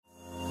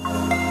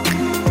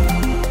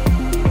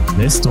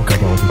Let's talk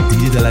about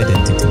digital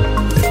identity,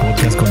 the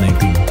podcast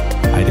connecting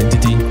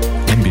identity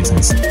and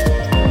business.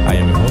 I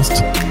am your host,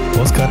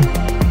 Oscar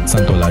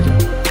Santolaya.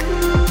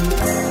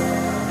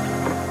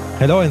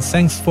 Hello and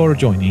thanks for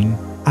joining.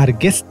 Our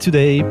guests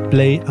today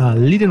play a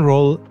leading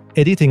role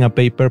editing a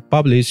paper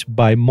published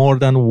by more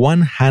than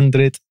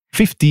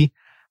 150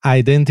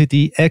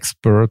 identity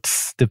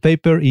experts. The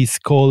paper is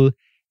called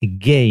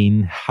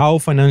GAIN, How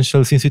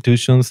Financial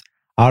Institutions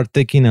Are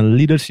Taking a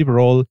Leadership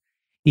Role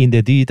in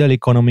the Digital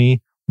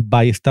Economy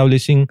by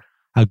Establishing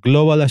a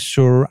Global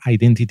Azure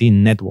Identity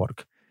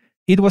Network.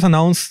 It was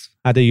announced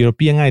at the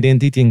European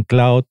Identity and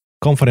Cloud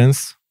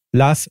Conference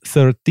last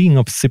 13th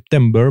of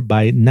September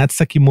by Nat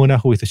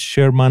Sakimura, who is the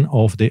chairman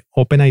of the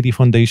OpenID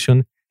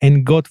Foundation,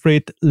 and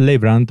Gottfried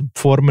Leibrand,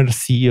 former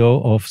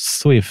CEO of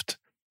Swift.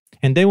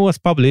 And then was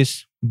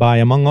published by,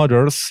 among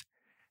others,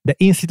 the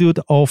Institute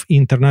of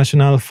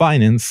International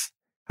Finance.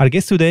 Our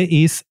guest today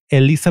is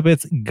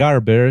Elizabeth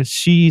Garber.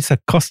 She is a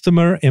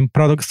customer and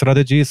product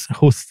strategist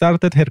who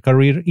started her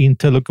career in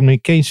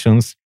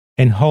telecommunications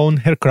and honed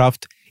her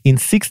craft in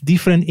 6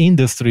 different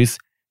industries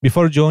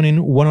before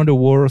joining one of the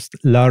world's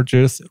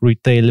largest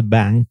retail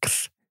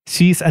banks.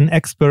 She is an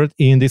expert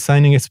in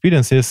designing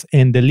experiences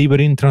and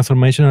delivering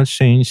transformational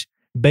change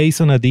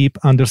based on a deep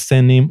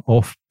understanding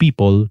of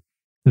people.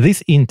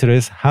 This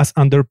interest has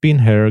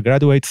underpinned her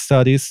graduate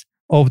studies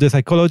of the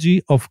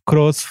psychology of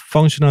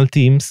cross-functional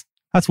teams,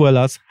 as well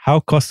as how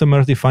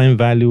customers define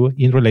value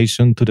in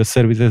relation to the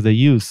services they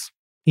use.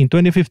 In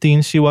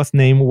 2015, she was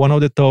named one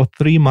of the top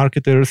 3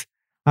 marketers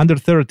under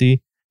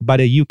 30 by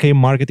the UK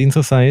Marketing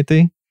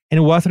Society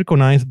and was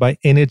recognized by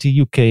Energy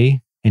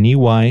UK and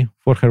EY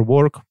for her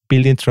work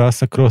building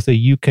trust across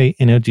the UK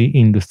energy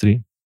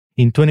industry.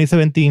 In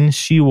 2017,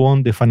 she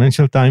won the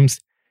Financial Times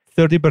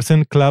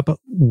 30% Club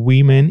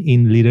Women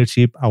in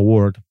Leadership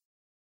Award.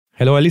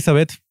 Hello,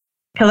 Elizabeth.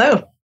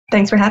 Hello.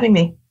 Thanks for having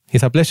me.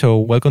 It's a pleasure.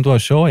 Welcome to our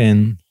show,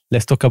 and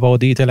let's talk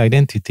about digital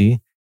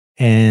identity.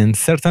 And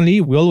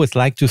certainly, we always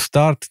like to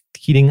start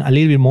hearing a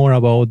little bit more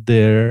about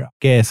their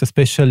guests,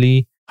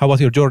 especially how was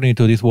your journey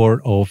to this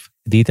world of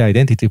digital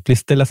identity?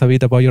 Please tell us a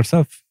bit about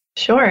yourself.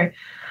 Sure.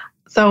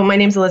 So my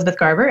name is Elizabeth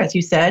Garber, as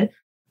you said.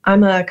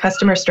 I'm a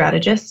customer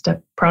strategist,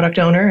 a product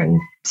owner, and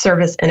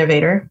service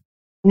innovator.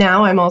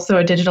 Now I'm also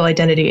a digital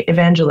identity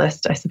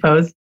evangelist, I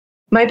suppose.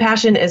 My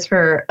passion is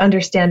for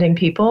understanding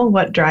people,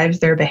 what drives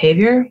their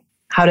behavior.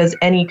 How does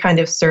any kind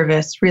of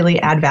service really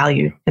add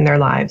value in their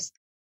lives?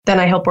 Then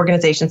I help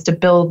organizations to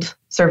build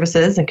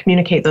services and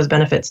communicate those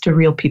benefits to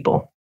real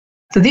people.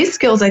 So these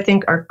skills, I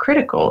think, are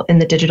critical in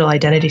the digital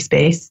identity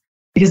space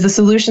because the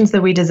solutions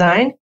that we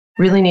design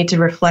really need to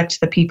reflect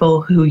the people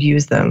who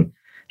use them,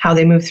 how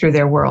they move through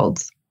their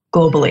worlds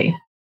globally.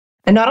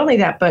 And not only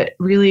that, but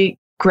really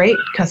great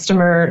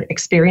customer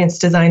experience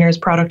designers,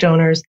 product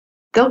owners,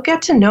 they'll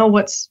get to know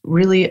what's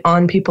really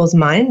on people's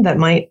mind that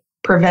might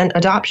prevent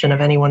adoption of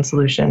any one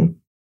solution,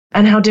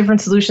 and how different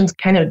solutions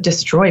kind of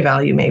destroy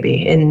value maybe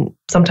in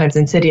sometimes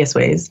insidious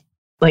ways.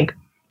 Like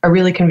a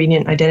really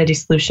convenient identity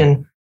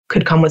solution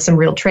could come with some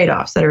real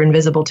trade-offs that are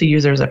invisible to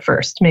users at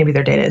first. Maybe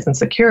their data isn't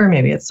secure,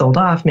 maybe it's sold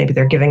off, maybe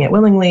they're giving it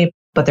willingly,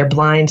 but they're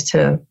blind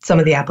to some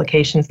of the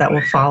applications that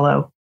will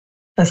follow.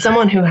 As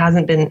someone who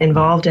hasn't been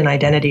involved in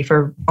identity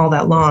for all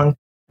that long,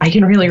 I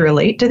can really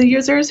relate to the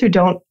users who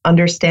don't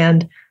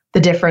understand the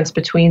difference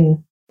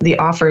between the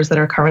offers that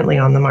are currently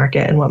on the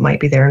market and what might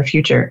be there in the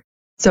future.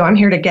 So I'm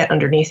here to get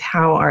underneath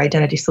how our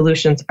identity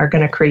solutions are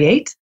going to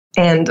create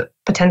and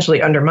potentially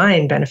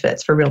undermine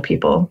benefits for real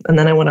people. And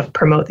then I want to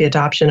promote the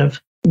adoption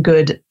of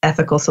good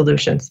ethical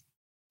solutions.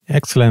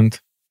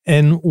 Excellent.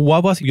 And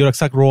what was your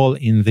exact role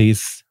in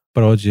this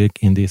project,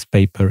 in this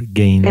paper,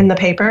 GAIN? In the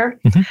paper?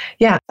 Mm-hmm.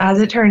 Yeah, as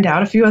it turned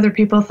out, a few other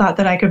people thought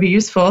that I could be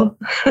useful.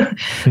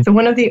 So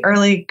one of the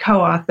early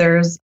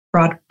co-authors,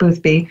 Rod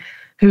Boothby,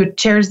 who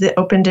chairs the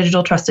Open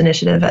Digital Trust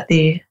Initiative at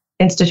the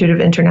Institute of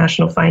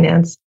International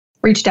Finance,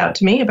 reached out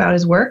to me about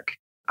his work.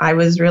 I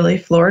was really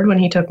floored when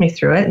he took me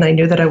through it, and I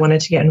knew that I wanted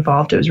to get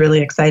involved. It was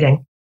really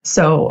exciting.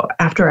 So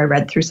after I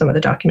read through some of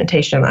the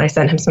documentation, I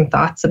sent him some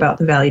thoughts about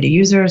the value to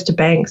users, to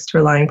banks, to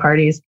relying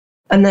parties.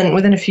 And then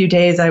within a few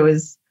days, I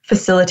was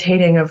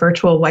facilitating a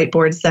virtual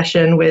whiteboard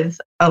session with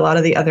a lot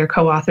of the other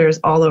co-authors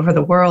all over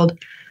the world,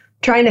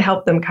 trying to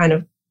help them kind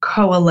of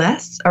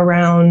coalesce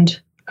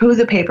around who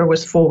the paper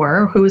was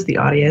for, who is the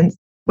audience,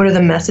 what are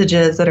the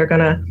messages that are going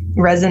to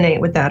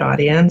resonate with that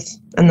audience,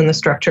 and then the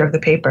structure of the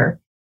paper.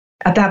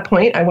 At that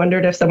point, I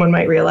wondered if someone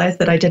might realize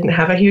that I didn't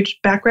have a huge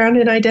background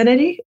in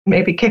identity,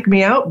 maybe kick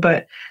me out,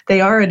 but they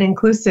are an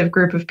inclusive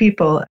group of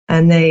people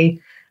and they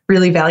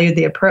really valued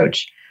the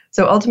approach.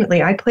 So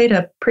ultimately, I played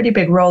a pretty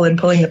big role in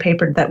pulling the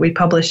paper that we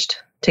published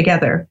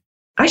together.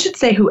 I should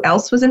say who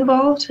else was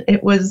involved.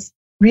 It was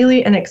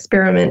really an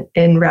experiment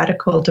in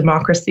radical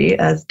democracy,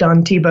 as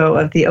Don Thibault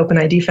of the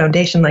OpenID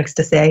Foundation likes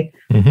to say.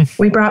 Mm-hmm.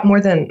 We brought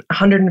more than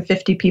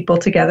 150 people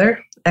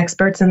together,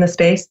 experts in the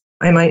space.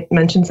 I might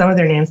mention some of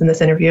their names in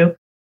this interview,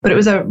 but it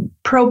was a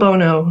pro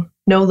bono,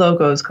 no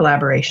logos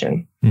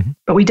collaboration. Mm-hmm.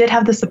 But we did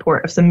have the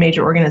support of some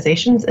major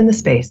organizations in the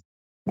space.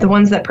 The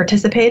ones that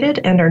participated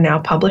and are now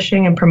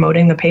publishing and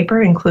promoting the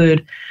paper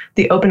include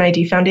the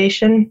OpenID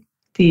Foundation,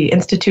 the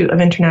Institute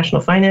of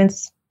International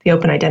Finance, the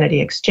Open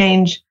Identity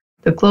Exchange,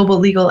 the Global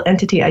Legal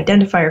Entity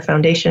Identifier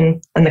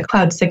Foundation, and the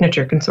Cloud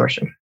Signature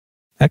Consortium.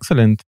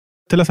 Excellent.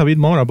 Tell us a bit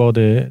more about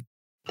the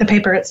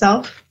paper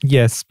itself?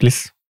 Yes,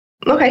 please.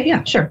 Okay,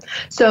 yeah, sure.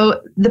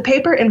 So the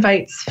paper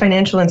invites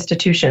financial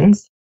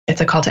institutions,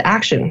 it's a call to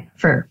action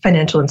for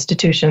financial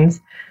institutions,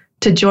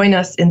 to join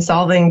us in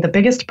solving the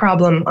biggest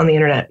problem on the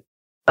internet,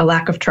 a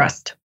lack of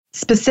trust.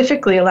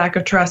 Specifically, a lack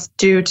of trust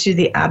due to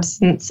the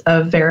absence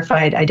of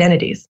verified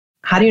identities.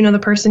 How do you know the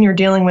person you're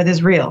dealing with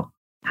is real?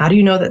 How do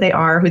you know that they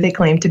are who they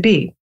claim to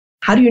be?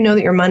 How do you know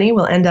that your money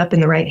will end up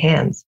in the right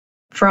hands?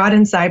 Fraud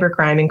and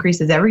cybercrime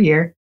increases every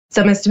year.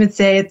 Some estimates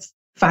say it's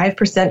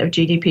 5% of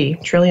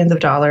GDP, trillions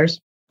of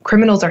dollars.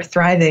 Criminals are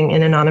thriving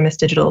in anonymous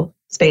digital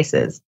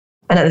spaces.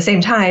 And at the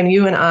same time,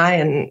 you and I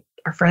and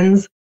our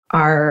friends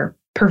are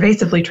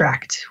pervasively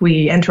tracked.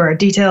 We enter our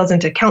details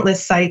into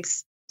countless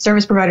sites.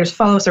 Service providers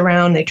follow us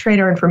around. They trade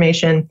our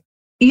information.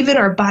 Even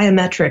our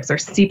biometrics are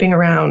seeping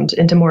around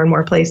into more and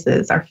more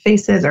places. Our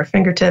faces, our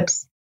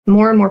fingertips.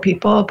 More and more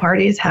people,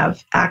 parties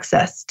have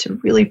access to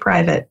really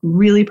private,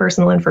 really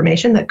personal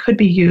information that could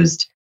be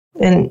used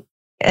in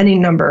any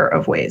number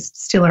of ways.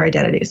 Steal our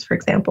identities, for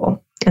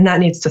example. And that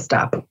needs to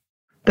stop.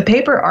 The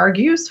paper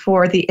argues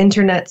for the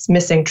internet's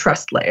missing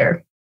trust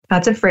layer.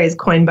 That's a phrase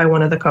coined by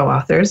one of the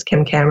co-authors,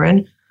 Kim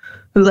Cameron,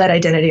 who led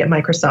identity at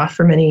Microsoft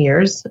for many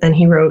years, and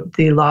he wrote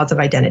the Laws of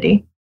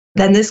Identity.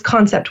 Then this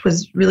concept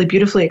was really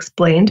beautifully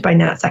explained by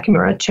Nat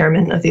Sakumura,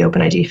 chairman of the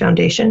OpenID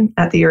Foundation,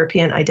 at the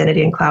European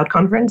Identity and Cloud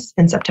Conference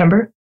in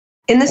September.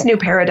 In this new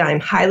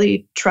paradigm,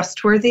 highly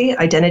trustworthy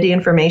identity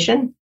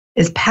information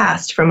is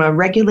passed from a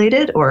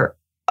regulated or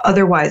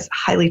otherwise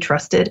highly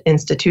trusted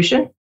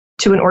institution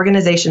to an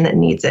organization that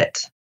needs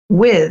it,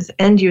 with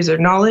end-user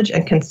knowledge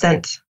and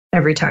consent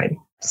every time.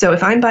 So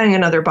if I'm buying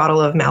another bottle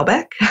of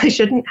Malbec, I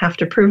shouldn't have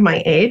to prove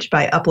my age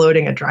by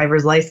uploading a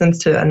driver's license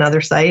to another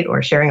site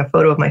or sharing a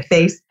photo of my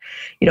face.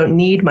 You don't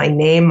need my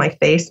name, my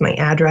face, my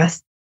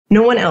address.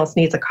 No one else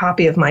needs a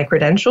copy of my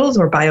credentials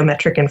or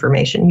biometric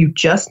information. You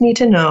just need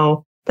to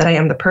know that I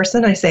am the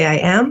person I say I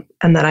am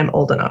and that I'm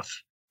old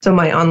enough. So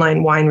my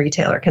online wine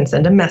retailer can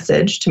send a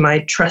message to my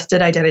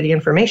trusted identity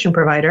information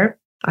provider.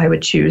 I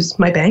would choose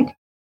my bank,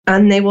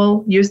 and they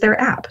will use their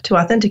app to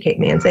authenticate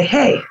me and say,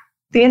 hey,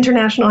 the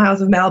International House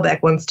of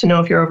Malbec wants to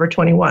know if you're over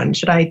 21.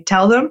 Should I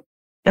tell them?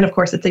 And of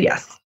course, it's a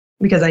yes,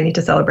 because I need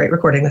to celebrate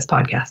recording this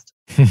podcast.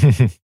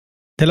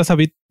 Tell us a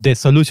bit the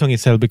solution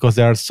itself, because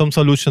there are some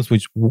solutions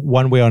which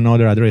one way or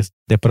another address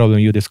the problem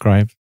you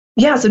described.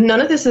 Yeah, so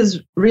none of this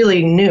is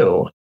really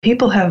new.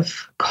 People have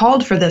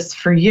called for this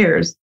for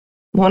years.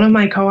 One of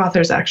my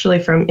co-authors, actually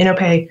from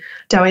InnoPay,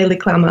 Dawe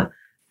Liklama,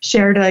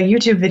 shared a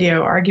YouTube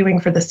video arguing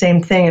for the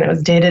same thing, and it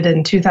was dated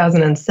in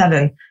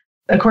 2007.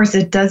 Of course,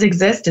 it does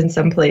exist in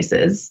some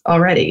places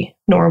already.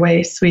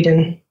 Norway,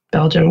 Sweden,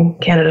 Belgium,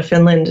 Canada,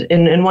 Finland,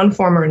 in one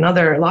form or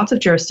another. Lots of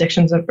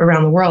jurisdictions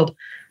around the world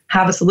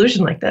have a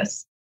solution like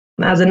this.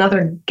 As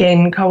another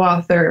GAIN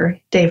co-author,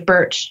 Dave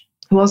Birch,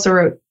 who also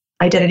wrote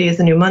Identity is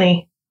the New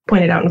Money,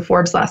 pointed out in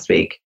Forbes last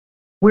week,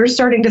 we're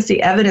starting to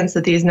see evidence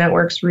that these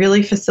networks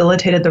really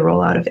facilitated the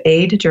rollout of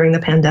aid during the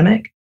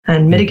pandemic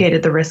and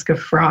mitigated the risk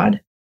of fraud.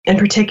 In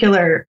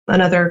particular,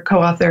 another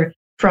co-author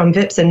from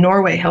VIPS in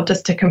Norway helped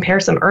us to compare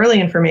some early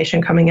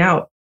information coming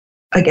out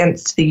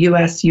against the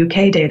US,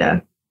 UK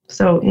data.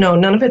 So no,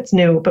 none of it's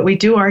new, but we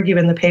do argue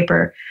in the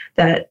paper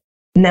that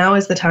now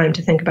is the time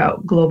to think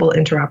about global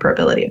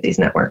interoperability of these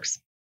networks.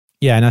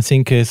 Yeah, and I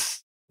think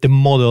it's the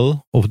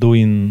model of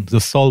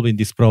solving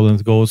these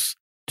problems goes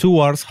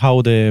towards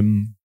how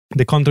the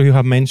country you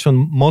have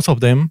mentioned, most of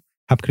them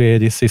have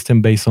created this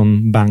system based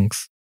on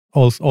banks.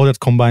 Also, others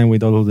combined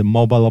with all of the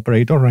mobile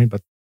operator, right?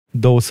 But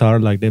those are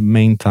like the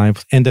main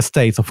types. And the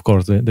states, of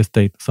course, the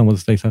state, some of the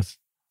states has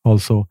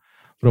also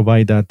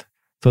provide that.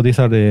 So these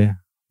are the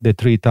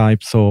three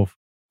types of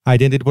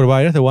identity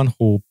providers, the one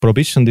who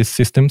provision these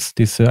systems,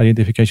 this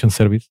identification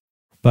service.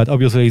 But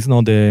obviously it's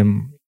not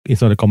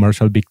a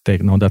commercial big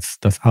tech. No, that's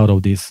out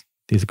of this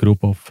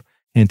group of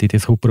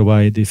entities who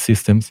provide these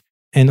systems.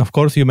 And of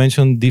course, you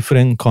mentioned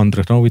different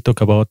countries. No? We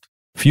talk about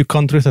few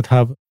countries that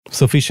have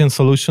sufficient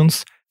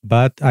solutions,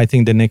 but I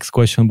think the next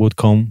question would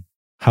come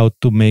how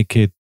to make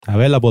it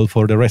available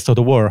for the rest of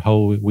the world,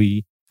 how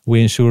we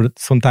ensure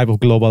some type of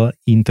global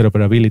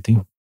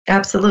interoperability.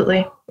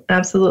 Absolutely.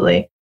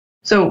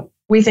 So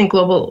we think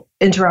global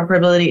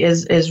interoperability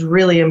is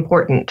really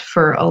important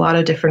for a lot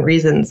of different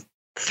reasons.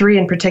 3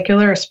 in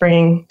particular are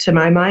springing to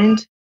my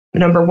mind.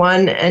 Number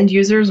 1, end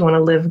users want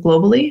to live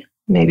globally.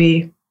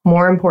 Maybe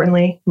more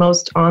importantly,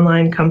 most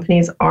online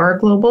companies are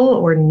global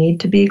or need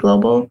to be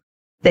global.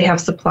 They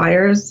have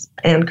suppliers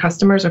and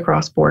customers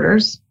across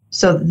borders.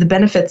 So the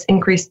benefits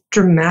increase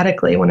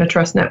dramatically when a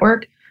trust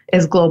network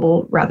is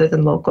global rather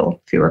than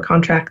local. Fewer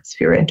contracts,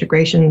 fewer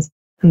integrations,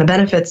 and the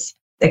benefits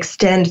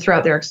extend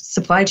throughout their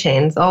supply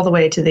chains all the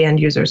way to the end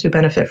users who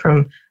benefit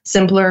from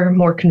simpler,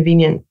 more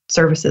convenient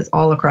services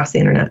all across the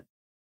internet.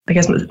 I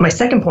guess my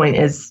second point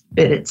is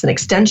it's an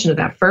extension of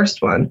that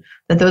first one,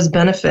 that those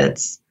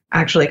benefits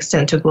actually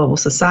extend to global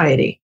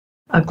society.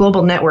 A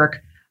global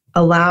network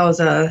allows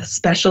a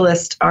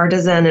specialist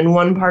artisan in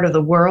one part of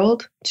the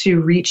world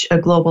to reach a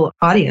global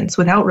audience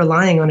without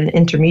relying on an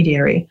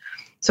intermediary.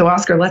 So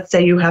Oscar, let's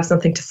say you have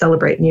something to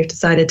celebrate and you've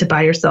decided to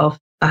buy yourself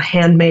a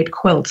handmade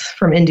quilt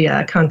from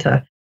India,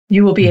 Kanta.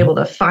 You will be able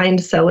to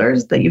find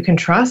sellers that you can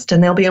trust,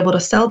 and they'll be able to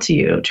sell to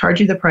you, charge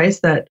you the price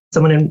that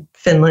someone in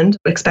Finland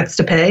expects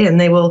to pay, and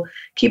they will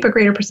keep a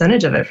greater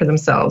percentage of it for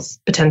themselves,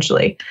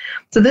 potentially.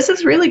 So this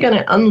is really going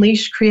to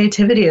unleash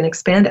creativity and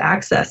expand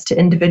access to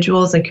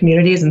individuals and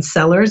communities and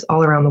sellers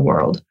all around the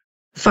world.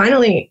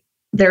 Finally,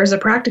 there's a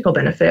practical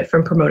benefit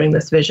from promoting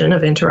this vision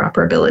of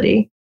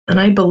interoperability, and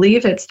I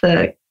believe it's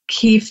the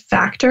key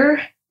factor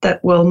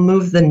that will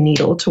move the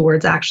needle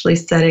towards actually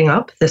setting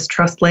up this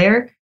trust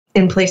layer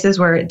in places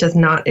where it does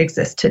not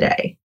exist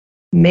today.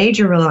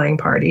 Major relying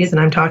parties, and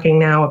I'm talking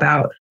now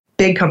about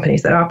big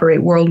companies that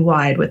operate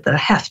worldwide with the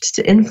heft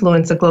to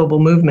influence a global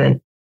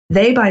movement,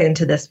 they buy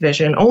into this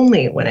vision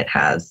only when it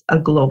has a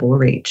global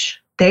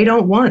reach. They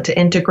don't want to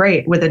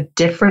integrate with a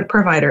different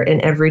provider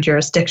in every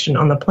jurisdiction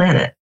on the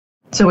planet.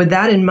 So with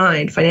that in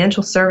mind,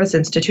 financial service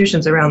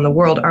institutions around the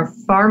world are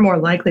far more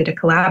likely to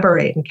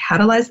collaborate and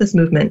catalyze this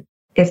movement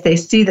if they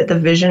see that the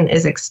vision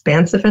is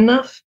expansive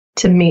enough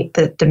to meet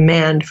the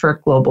demand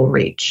for global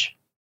reach.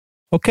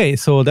 Okay,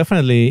 so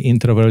definitely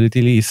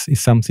interoperability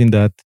is something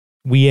that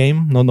we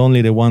aim, not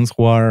only the ones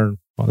who are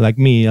like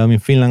me. I mean,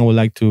 Finland would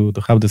like to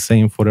have the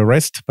same for the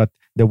rest, but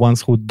the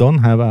ones who don't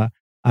have a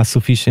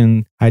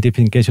sufficient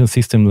identification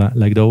system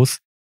like those.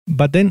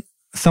 But then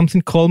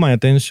something caught my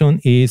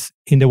attention is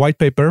in the white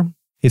paper,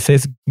 it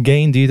says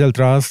gain digital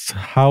trust,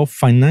 how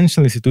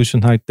financial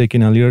institutions are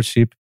taking a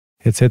leadership,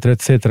 etc.,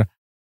 etc.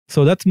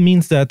 So that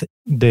means that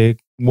the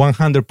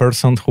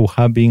 100% who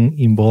have been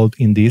involved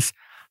in this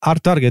are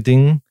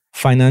targeting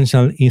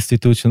financial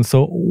institutions.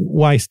 So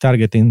why is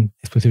targeting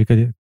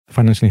specifically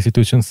financial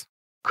institutions?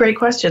 Great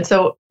question.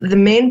 So the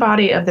main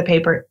body of the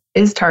paper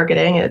is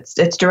targeting.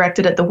 It's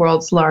directed at the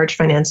world's large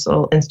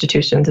financial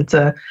institutions. It's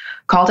a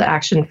call to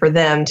action for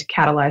them to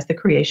catalyze the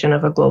creation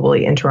of a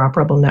globally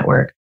interoperable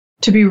network.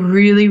 To be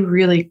really,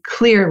 really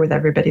clear with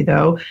everybody,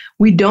 though,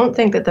 we don't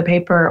think that the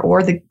paper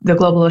or the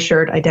Global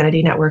Assured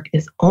Identity Network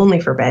is only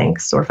for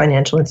banks or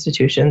financial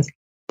institutions.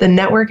 The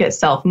network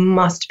itself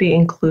must be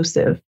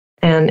inclusive.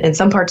 And in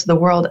some parts of the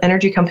world,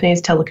 energy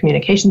companies,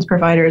 telecommunications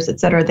providers,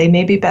 et cetera, they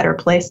may be better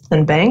placed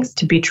than banks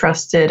to be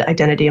trusted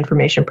identity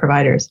information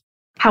providers.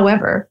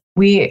 However,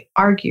 we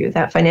argue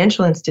that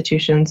financial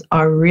institutions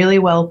are really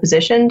well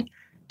positioned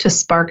to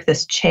spark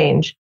this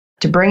change,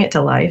 to bring it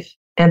to life,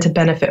 and to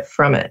benefit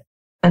from it.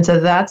 And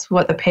so that's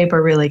what the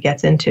paper really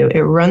gets into.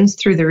 It runs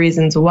through the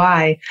reasons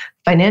why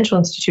financial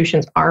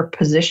institutions are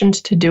positioned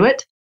to do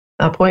it.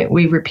 A point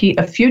we repeat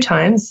a few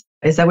times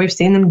is that we've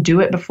seen them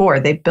do it before.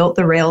 They built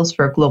the rails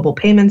for global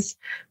payments,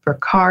 for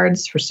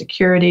cards, for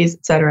securities,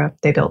 et cetera.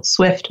 They built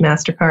SWIFT,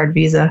 MasterCard,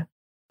 Visa.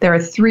 There are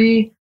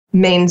three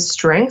main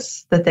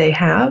strengths that they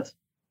have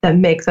that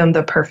make them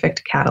the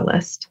perfect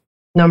catalyst.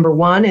 Number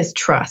one is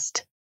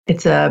trust.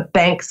 It's a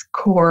bank's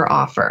core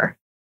offer.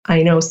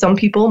 I know some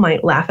people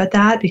might laugh at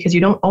that because you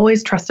don't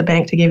always trust a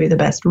bank to give you the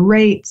best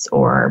rates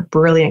or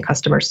brilliant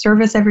customer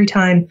service every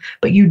time,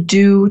 but you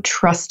do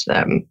trust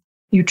them.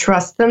 You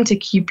trust them to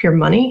keep your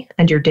money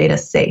and your data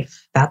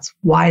safe. That's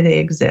why they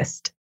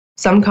exist.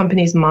 Some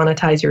companies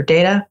monetize your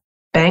data.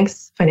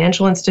 Banks,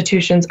 financial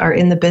institutions are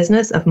in the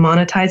business of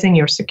monetizing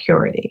your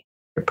security,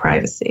 your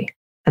privacy.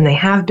 And they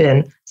have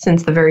been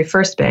since the very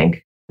first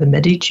bank, the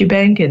Medici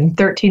Bank in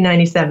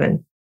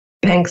 1397.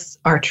 Banks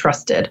are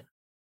trusted.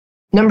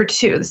 Number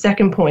two, the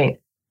second point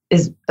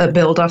is a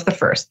build off the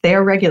first. They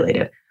are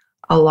regulated.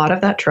 A lot of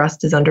that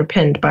trust is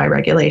underpinned by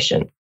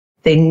regulation.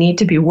 They need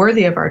to be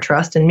worthy of our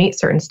trust and meet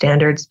certain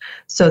standards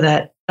so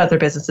that other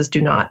businesses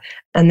do not.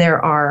 And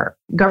there are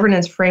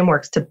governance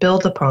frameworks to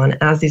build upon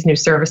as these new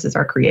services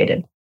are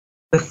created.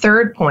 The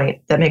third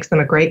point that makes them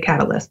a great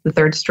catalyst, the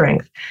third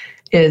strength,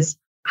 is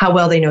how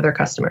well they know their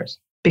customers.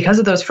 Because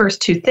of those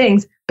first two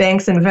things,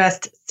 banks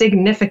invest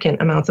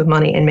significant amounts of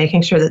money in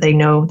making sure that they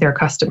know their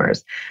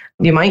customers.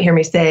 You might hear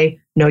me say,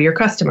 know your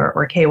customer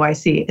or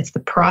KYC. It's the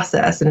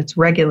process and it's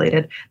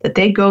regulated that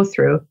they go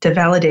through to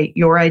validate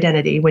your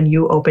identity when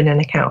you open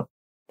an account.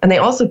 And they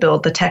also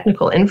build the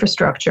technical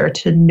infrastructure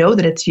to know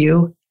that it's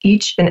you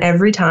each and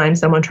every time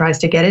someone tries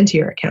to get into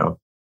your account.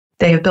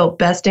 They have built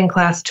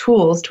best-in-class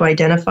tools to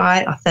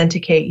identify,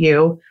 authenticate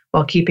you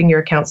while keeping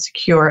your account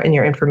secure and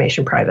your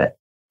information private.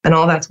 And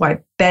all that's why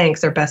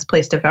banks are best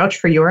placed to vouch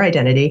for your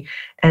identity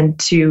and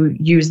to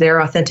use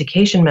their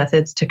authentication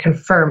methods to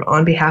confirm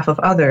on behalf of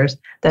others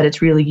that it's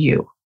really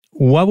you.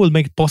 What will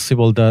make it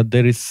possible that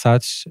there is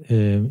such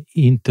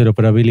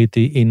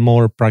interoperability in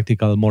more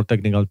practical, more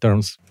technical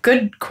terms?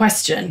 Good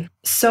question.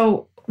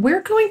 So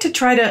we're going to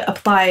try to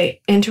apply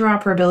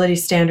interoperability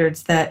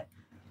standards that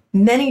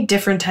many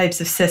different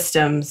types of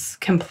systems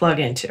can plug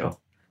into.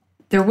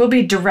 There will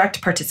be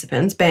direct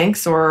participants,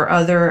 banks or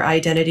other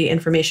identity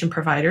information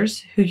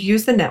providers who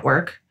use the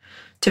network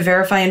to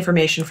verify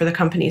information for the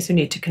companies who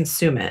need to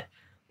consume it.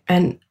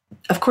 And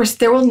of course,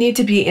 there will need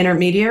to be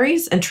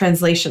intermediaries and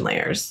translation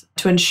layers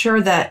to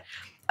ensure that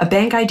a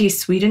Bank ID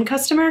Sweden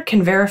customer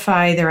can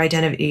verify their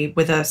identity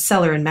with a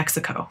seller in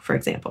Mexico, for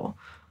example.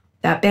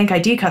 That Bank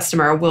ID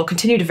customer will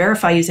continue to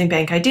verify using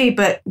Bank ID,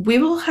 but we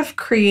will have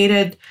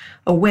created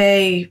a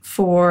way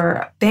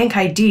for Bank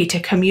ID to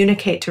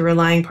communicate to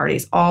relying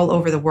parties all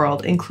over the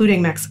world,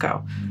 including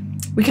Mexico.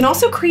 We can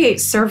also create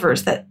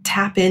servers that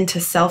tap into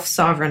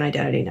self-sovereign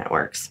identity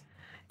networks.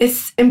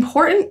 It's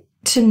important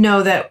to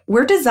know that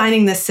we're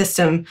designing this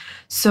system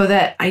so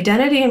that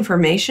identity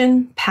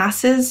information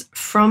passes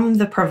from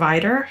the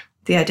provider,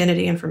 the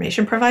identity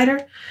information provider,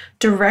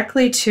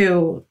 directly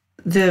to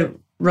the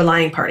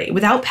relying party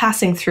without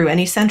passing through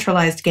any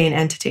centralized gain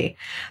entity.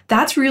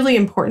 That's really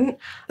important,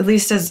 at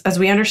least as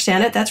we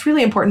understand it. That's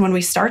really important when we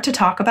start to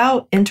talk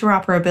about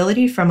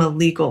interoperability from a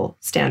legal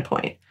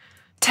standpoint.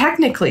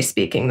 Technically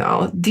speaking,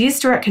 though, these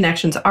direct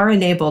connections are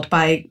enabled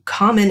by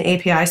common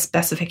API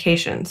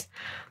specifications.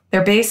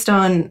 They're based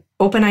on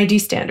OpenID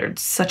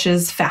standards, such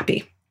as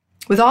FAPI.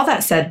 With all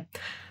that said,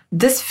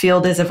 this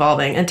field is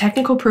evolving and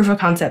technical proof of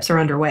concepts are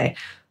underway.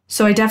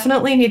 So I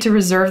definitely need to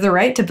reserve the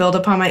right to build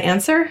upon my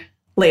answer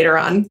later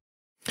on.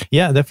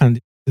 Yeah,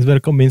 definitely. It's very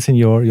convincing,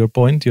 your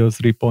point, your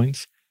 3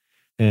 points.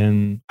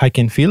 And I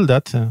can feel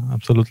that,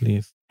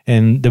 absolutely.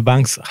 And the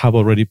banks have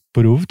already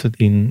proved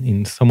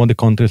in some of the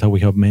countries that we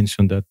have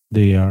mentioned that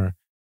they are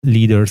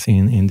leaders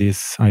in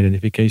this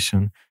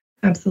identification.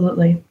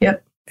 Absolutely.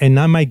 Yep. And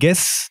I might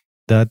guess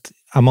that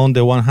among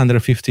the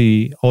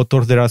 150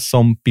 authors, there are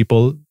some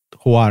people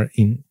who are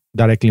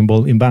directly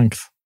involved in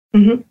banks.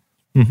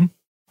 Mm-hmm. Mm-hmm.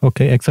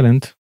 Okay,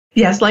 excellent.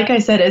 Yes, like I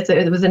said,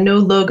 it was a no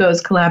logos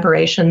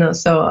collaboration, though,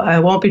 so I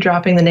won't be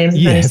dropping the names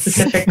of any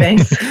specific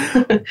banks.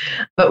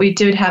 But we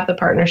did have the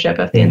partnership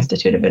of the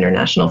Institute of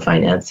International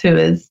Finance, who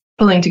is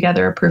pulling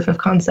together a proof of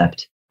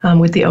concept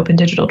with the Open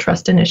Digital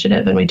Trust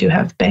Initiative, and we do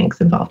have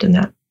banks involved in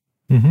that.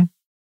 Mm-hmm.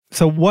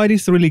 So what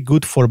is really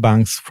good for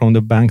banks from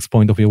the bank's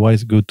point of view? Why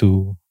is it good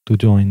to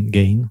join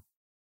GAIN?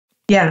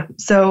 Yeah,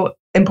 so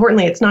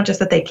importantly, it's not just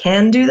that they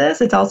can do this,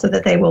 it's also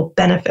that they will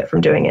benefit from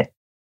doing it.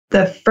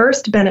 The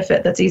first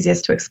benefit that's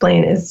easiest to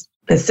explain is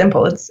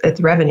simple. It's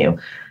revenue.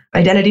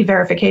 Identity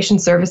verification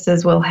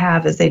services will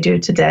have, as they do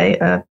today,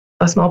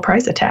 a small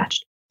price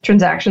attached.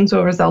 Transactions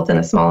will result in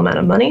a small amount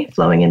of money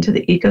flowing into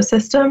the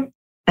ecosystem,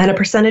 and a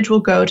percentage will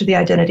go to the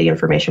identity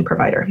information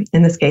provider,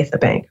 in this case, a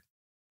bank.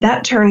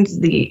 That turns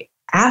the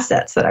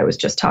assets that I was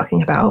just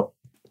talking about,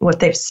 what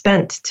they've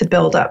spent to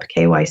build up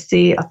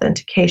KYC,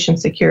 authentication,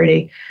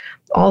 security,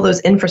 all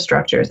those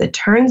infrastructures, it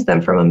turns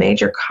them from a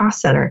major cost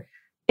center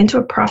into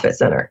a profit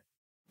center.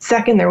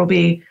 Second, there will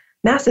be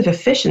massive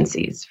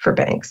efficiencies for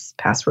banks,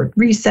 password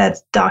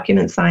resets,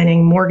 document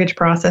signing, mortgage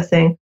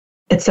processing,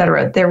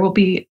 etc. There will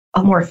be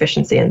a more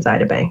efficiency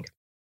inside a bank.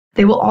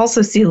 They will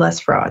also see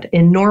less fraud.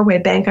 In Norway,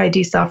 Bank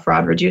ID saw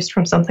fraud reduced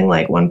from something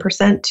like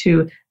 1%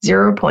 to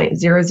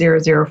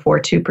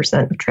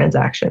 0.00042% of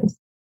transactions.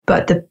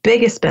 But the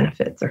biggest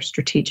benefits are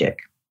strategic.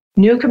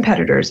 New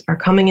competitors are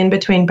coming in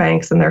between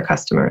banks and their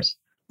customers,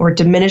 or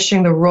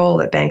diminishing the role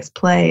that banks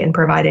play in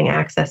providing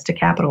access to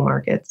capital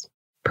markets.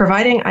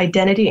 Providing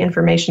identity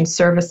information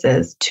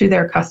services to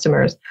their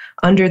customers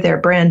under their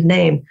brand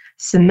name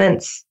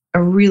cements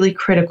a really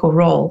critical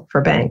role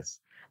for banks.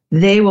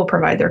 They will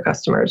provide their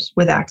customers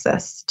with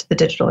access to the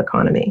digital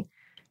economy,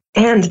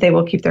 and they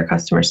will keep their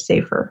customers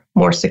safer,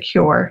 more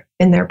secure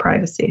in their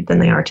privacy than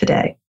they are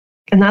today.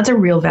 And that's a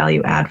real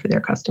value add for their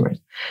customers.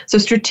 So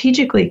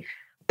strategically,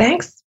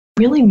 banks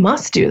really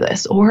must do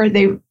this, or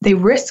they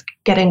risk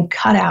getting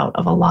cut out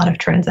of a lot of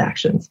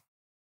transactions.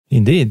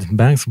 Indeed,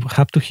 banks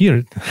have to hear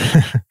it.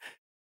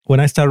 When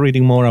I start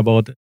reading more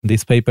about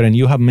this paper, and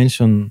you have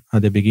mentioned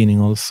at the beginning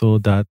also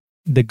that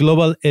the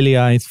Global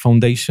LEI's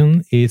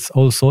Foundation is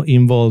also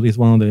involved, is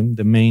one of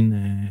the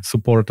main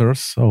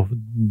supporters of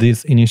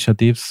this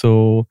initiative.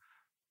 So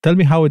tell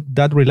me how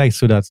that relates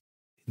to that.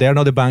 They are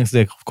not the banks.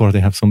 Of course,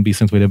 they have some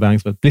business with the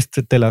banks, but please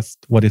tell us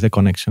what is the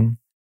connection.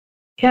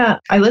 Yeah,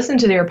 I listened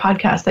to your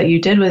podcast that you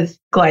did with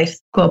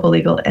Glyph's Global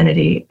Legal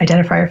Entity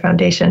Identifier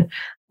Foundation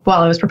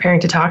while I was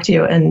preparing to talk to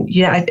you. And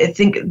yeah, I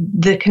think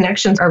the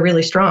connections are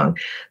really strong.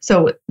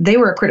 So they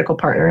were a critical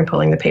partner in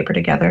pulling the paper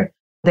together.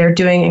 They're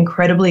doing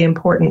incredibly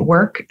important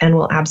work and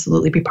will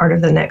absolutely be part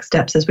of the next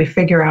steps as we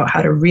figure out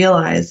how to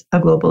realize a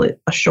globally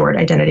assured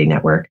identity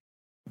network.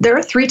 There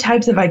are 3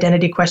 types of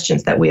identity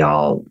questions that we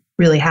all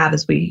really have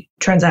as we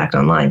transact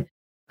online.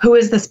 Who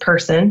is this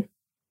person?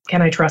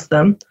 Can I trust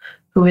them?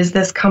 Who is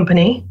this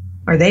company?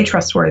 Are they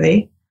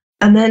trustworthy?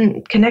 And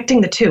then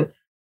connecting the two.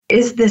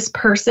 Is this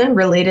person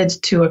related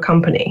to a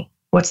company?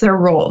 What's their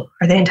role?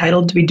 Are they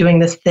entitled to be doing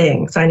this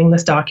thing, signing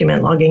this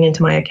document, logging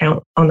into my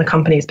account on the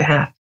company's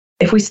behalf?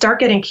 If we start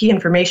getting key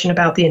information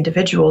about the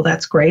individual,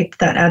 that's great.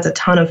 That adds a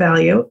ton of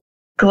value.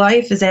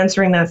 Glyph is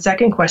answering that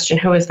second question,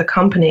 who is the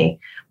company?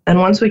 And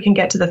once we can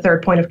get to the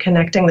third point of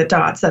connecting the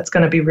dots, that's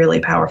going to be really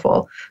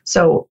powerful.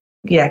 So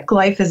yeah,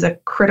 Glyph is a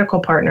critical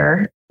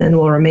partner and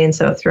will remain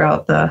so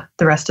throughout the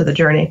rest of the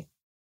journey.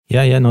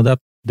 Yeah, no,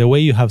 the way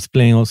you have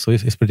explained also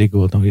is pretty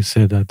good. You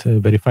said that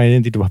verified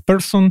identity of a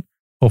person,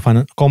 of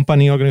a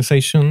company,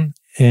 organization,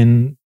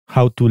 and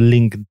how to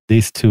link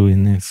these two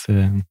in this.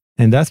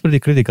 And that's pretty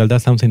critical.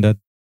 That's something that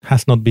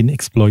has not been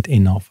exploited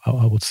enough,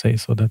 I would say.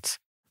 So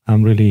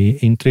I'm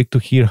really intrigued to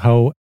hear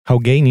how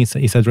GAIN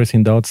is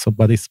addressing that. So,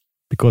 but it's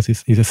because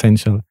it's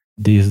essential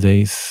these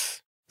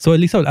days. So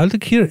Elizabeth, I'd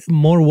like to hear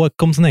more what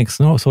comes next.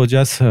 No? So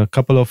just a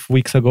couple of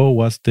weeks ago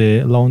was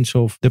the launch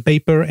of the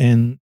paper,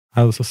 and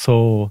I also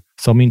saw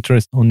some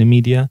interest on the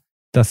media.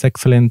 That's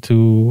excellent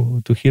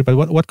to hear.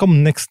 But what comes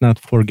next now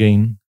for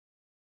GAIN?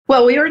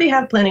 Well, we already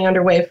have planning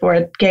underway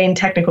for GAIN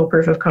technical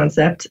proof of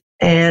concept,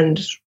 and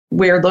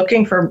we're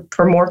looking for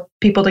more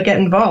people to get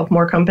involved,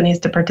 more companies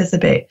to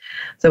participate.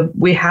 So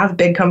we have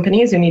big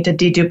companies who need to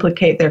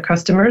deduplicate their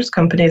customers,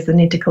 companies that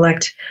need to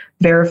collect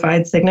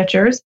verified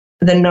signatures.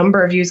 The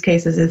number of use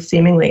cases is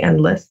seemingly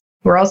endless.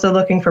 We're also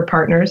looking for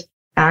partners,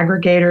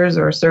 aggregators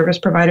or service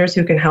providers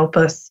who can help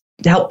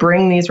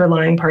bring these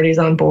relying parties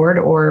on board,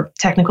 or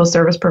technical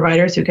service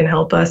providers who can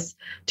help us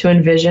to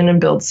envision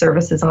and build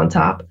services on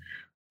top.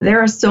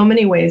 There are so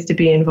many ways to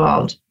be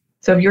involved.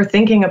 So if you're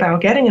thinking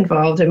about getting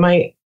involved, it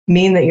might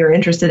mean that you're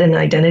interested in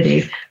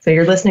identity. So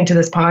you're listening to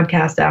this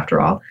podcast after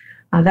all.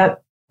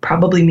 That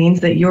probably means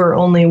that you're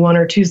only 1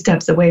 or 2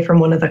 steps away from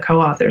one of the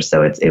co-authors.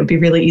 So it would be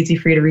really easy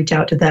for you to reach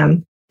out to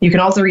them. You can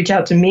also reach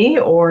out to me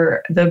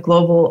or the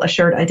Global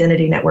Assured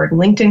Identity Network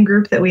LinkedIn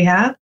group that we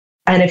have.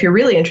 And if you're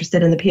really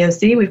interested in the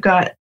POC, we've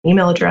got an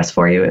email address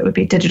for you. It would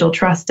be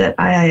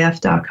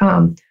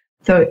digitaltrust@iif.com.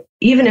 So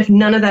even if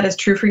none of that is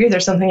true for you,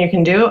 there's something you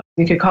can do.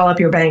 You could call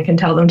up your bank and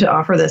tell them to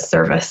offer this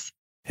service.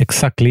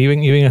 Exactly.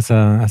 Even as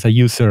a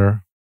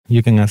user,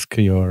 you can ask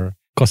your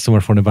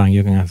customer for the bank.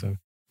 You can ask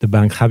the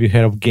bank, have you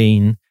heard of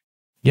GAIN?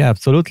 Yeah,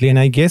 absolutely. And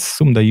I guess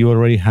that you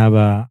already have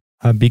a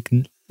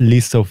big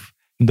list of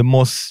the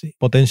most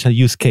potential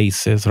use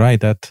cases, right?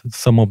 That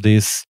some of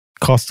these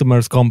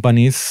customers,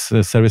 companies,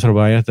 service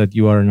providers that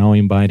you are now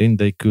inviting,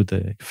 they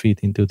could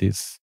fit into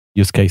these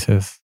use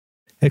cases.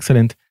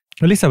 Excellent.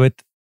 Elizabeth,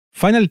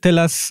 finally tell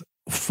us,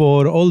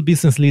 for all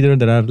business leaders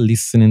that are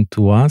listening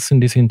to us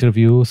in this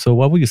interview, so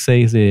what would you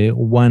say is the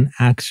one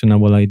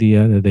actionable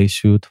idea that they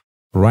should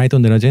write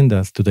on their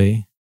agendas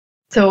today?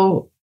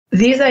 So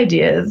these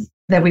ideas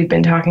that we've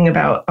been talking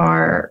about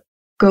are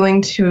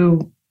going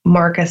to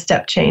mark a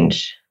step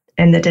change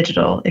in the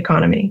digital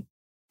economy.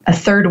 A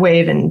third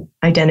wave in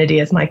identity,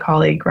 as my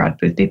colleague Rod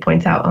Boothby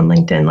points out on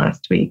LinkedIn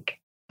last week.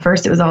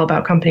 First, it was all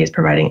about companies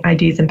providing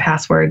IDs and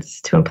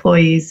passwords to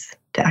employees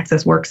to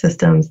access work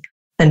systems.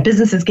 And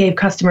businesses gave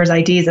customers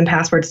IDs and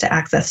passwords to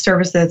access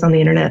services on the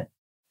internet.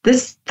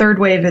 This third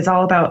wave is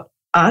all about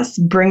us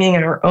bringing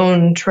our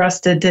own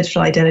trusted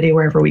digital identity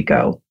wherever we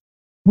go,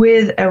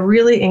 with a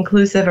really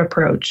inclusive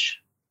approach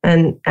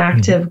and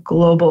active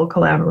global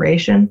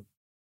collaboration.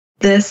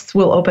 This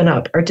will open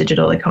up our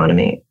digital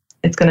economy.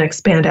 It's going to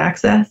expand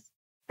access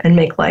and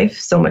make life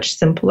so much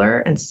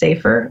simpler and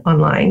safer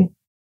online.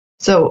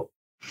 So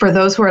for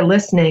those who are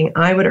listening,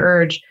 I would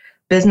urge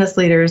business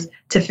leaders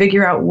to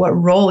figure out what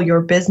role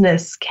your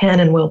business can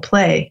and will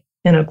play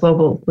in a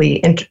globally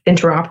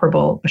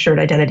interoperable assured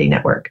identity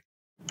network.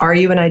 Are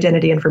you an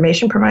identity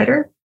information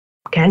provider?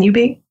 Can you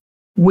be?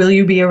 Will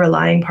you be a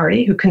relying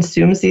party who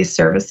consumes these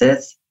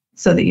services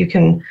so that you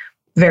can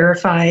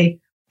verify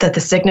that the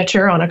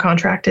signature on a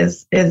contract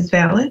is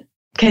valid?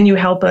 Can you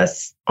help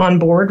us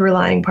onboard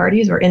relying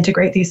parties or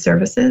integrate these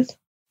services?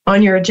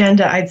 On your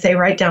agenda, I'd say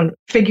write down,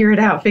 figure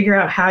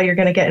out how you're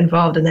going to get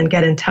involved, and then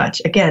get in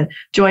touch. Again,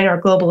 join our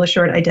Global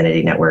Assured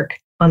Identity Network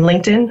on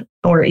LinkedIn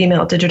or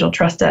email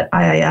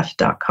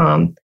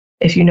digitaltrust@iif.com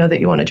if you know that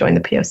you want to join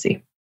the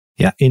POC.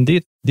 Yeah,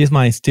 indeed. This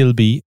might still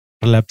be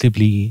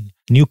relatively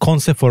new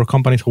concept for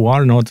companies who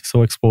are not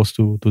so exposed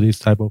to this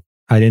type of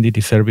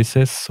identity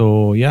services.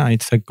 So yeah,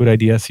 it's a good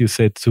idea, as you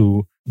said,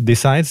 to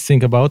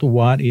think about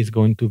what is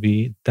going to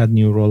be that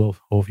new role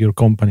of your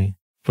company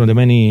from the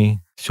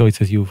many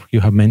choices you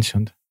have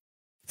mentioned.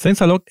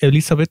 Thanks a lot,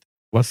 Elizabeth. It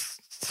was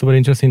super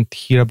interesting to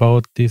hear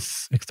about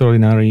this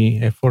extraordinary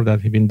effort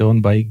that has been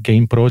done by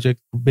GAIN Project,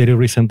 very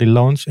recently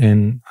launched.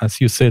 And as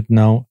you said,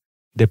 now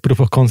the proof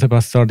of concept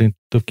is starting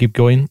to keep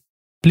going.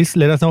 Please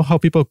let us know how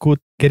people could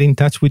get in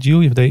touch with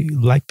you if they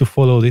like to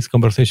follow this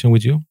conversation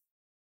with you.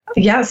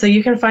 Yeah, so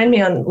you can find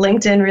me on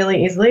LinkedIn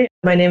really easily.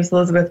 My name is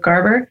Elizabeth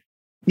Garber.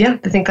 Yeah,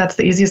 I think that's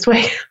the easiest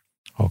way.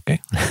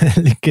 Okay,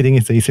 LinkedIn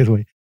is the easiest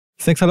way.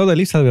 Thanks a lot,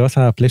 Elizabeth. It was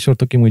a pleasure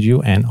talking with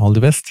you, and all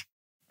the best.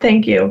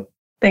 Thank you.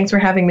 Thanks for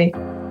having me.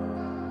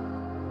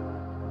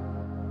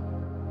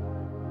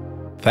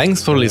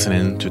 Thanks for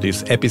listening to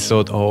this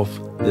episode of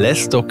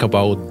Let's Talk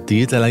About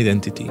Digital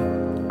Identity,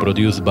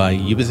 produced by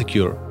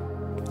UBSecure.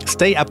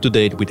 Stay up to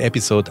date with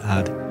episodes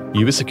at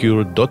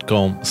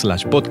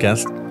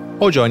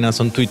ubsecure.com/podcast or join us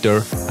on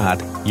Twitter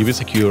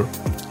 @ubsecure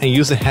and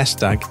use the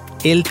hashtag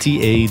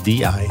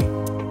LTADI.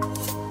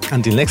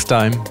 Until next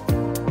time,